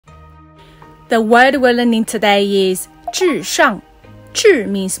The word we're learning today is 至上. 至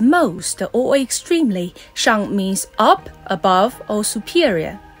means most or extremely. 上 means up, above, or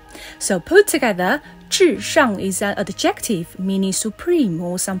superior. So put together, 至上 is an adjective meaning supreme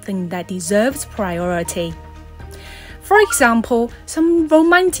or something that deserves priority. For example, some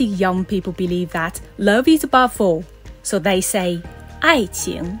romantic young people believe that love is above all. So they say, 爱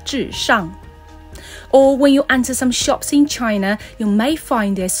情至上. Or when you enter some shops in China, you may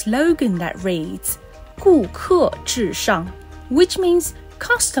find a slogan that reads, 顾客至上, which means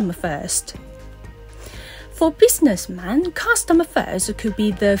customer first. For businessmen, customer first could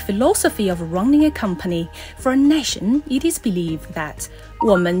be the philosophy of running a company. For a nation, it is believed that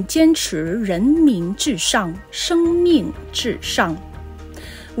我们坚持人民至上，生命至上。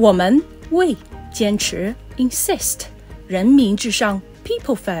我们 we 坚持 insist 人民至上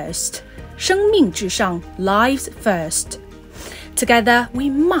people first 生命至上 lives first. Together, we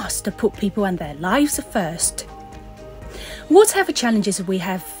must put people and their lives first. Whatever challenges we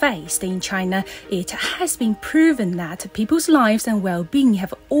have faced in China, it has been proven that people's lives and well-being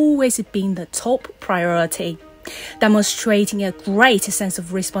have always been the top priority, demonstrating a great sense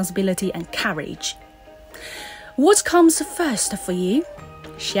of responsibility and courage. What comes first for you?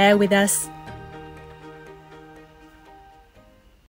 Share with us.